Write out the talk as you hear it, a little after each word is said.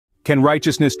Can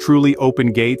righteousness truly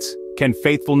open gates? Can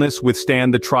faithfulness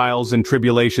withstand the trials and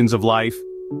tribulations of life?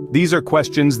 These are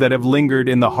questions that have lingered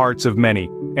in the hearts of many,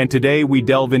 and today we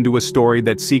delve into a story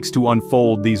that seeks to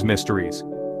unfold these mysteries.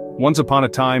 Once upon a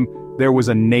time, there was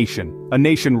a nation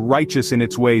righteous in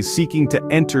its ways, seeking to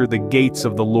enter the gates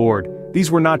of the Lord.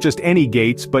 These were not just any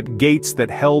gates, but gates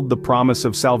that held the promise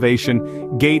of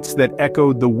salvation, gates that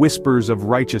echoed the whispers of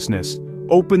righteousness.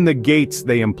 "Open the gates,"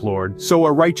 they implored, "so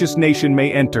a righteous nation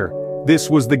may enter." This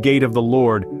was the gate of the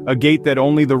Lord, a gate that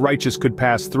only the righteous could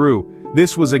pass through.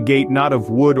 This was a gate not of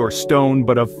wood or stone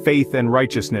but of faith and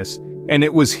righteousness. And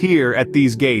it was here at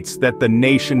these gates that the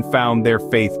nation found their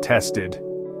faith tested.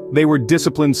 They were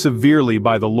disciplined severely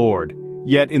by the Lord.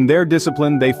 Yet in their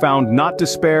discipline they found not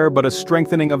despair but a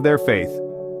strengthening of their faith.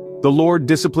 "The Lord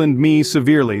disciplined me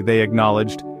severely," they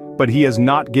acknowledged, "but he has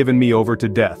not given me over to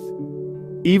death."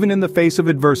 Even in the face of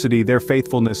adversity, their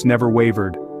faithfulness never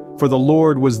wavered. For the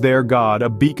Lord was their God, a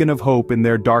beacon of hope in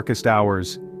their darkest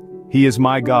hours. "He is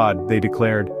my God," they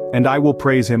declared, "and I will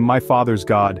praise him, my father's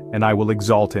God, and I will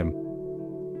exalt him."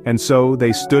 And so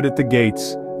they stood at the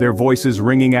gates, their voices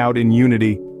ringing out in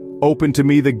unity. "Open to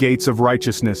me the gates of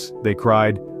righteousness," they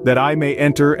cried, "that I may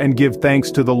enter and give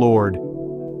thanks to the Lord."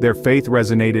 Their faith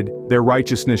resonated, their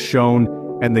righteousness shone,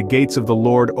 and the gates of the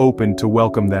Lord opened to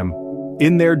welcome them.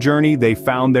 In their journey they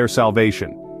found their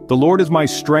salvation. "The Lord is my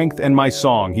strength and my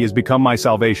song, he has become my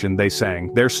salvation," they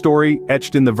sang, their story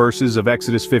etched in the verses of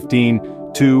Exodus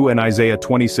 15:2 and Isaiah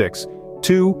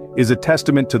 26:2 is a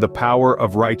testament to the power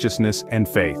of righteousness and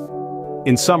faith.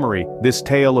 In summary, this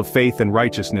tale of faith and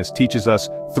righteousness teaches us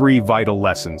three vital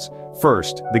lessons.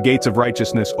 First, the gates of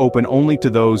righteousness open only to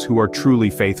those who are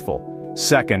truly faithful.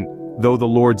 Second, though the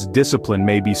Lord's discipline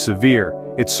may be severe,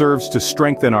 it serves to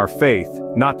strengthen our faith,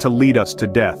 not to lead us to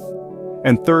death.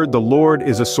 And third, the Lord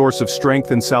is a source of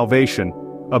strength and salvation,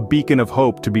 a beacon of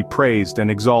hope to be praised and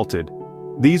exalted.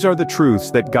 These are the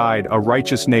truths that guide a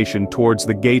righteous nation towards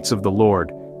the gates of the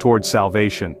Lord, towards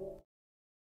salvation.